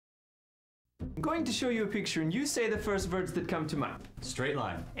I'm going to show you a picture and you say the first words that come to mind. Straight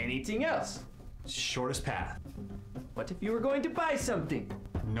line. Anything else? Shortest path. What if you were going to buy something?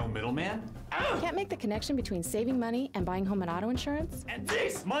 No middleman. Can't make the connection between saving money and buying home and auto insurance? And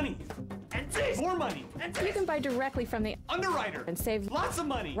this! Money! And this! More money! And You can buy directly from the underwriter! and save Lots of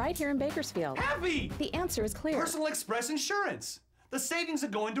money! right here in Bakersfield. Happy! The answer is clear. Personal Express Insurance. The savings are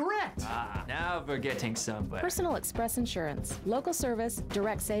going direct. Now we're getting somewhere. Personal Express Insurance. Local service,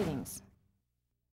 direct savings.